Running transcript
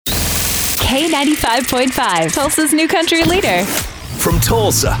K95.5, Tulsa's new country leader. From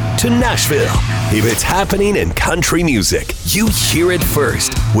Tulsa to Nashville, if it's happening in country music, you hear it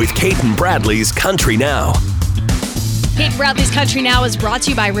first with Cait and Bradley's Country Now. Cait and Bradley's Country Now is brought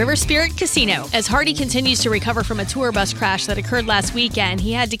to you by River Spirit Casino. As Hardy continues to recover from a tour bus crash that occurred last weekend,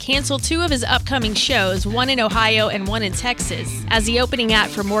 he had to cancel 2 of his upcoming shows, one in Ohio and one in Texas. As the opening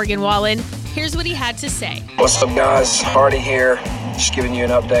act for Morgan Wallen, here's what he had to say. What's up, guys? Hardy here. Just giving you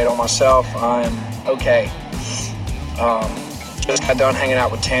an update on myself. I'm okay. Just got done hanging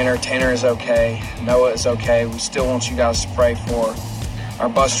out with Tanner. Tanner is okay. Noah is okay. We still want you guys to pray for our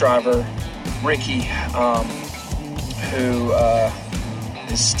bus driver, Ricky, who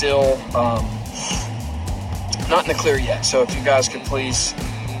is still not in the clear yet. So if you guys could please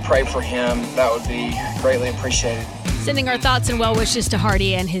pray for him, that would be greatly appreciated. Sending our thoughts and well wishes to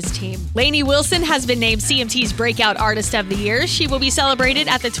Hardy and his team. Lainey Wilson has been named CMT's Breakout Artist of the Year. She will be celebrated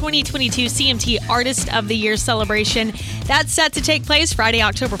at the 2022 CMT Artist of the Year celebration. That's set to take place Friday,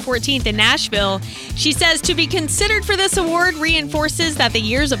 October 14th in Nashville. She says to be considered for this award reinforces that the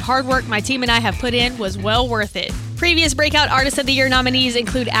years of hard work my team and I have put in was well worth it. Previous Breakout Artist of the Year nominees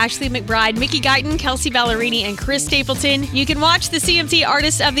include Ashley McBride, Mickey Guyton, Kelsey Ballerini, and Chris Stapleton. You can watch the CMT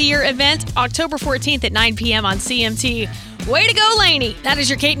Artist of the Year event October 14th at 9 p.m. on CMT. Way to go, Lainey! That is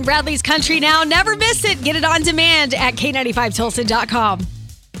your Cait and Bradley's Country Now. Never miss it. Get it on demand at K95Tulsa.com.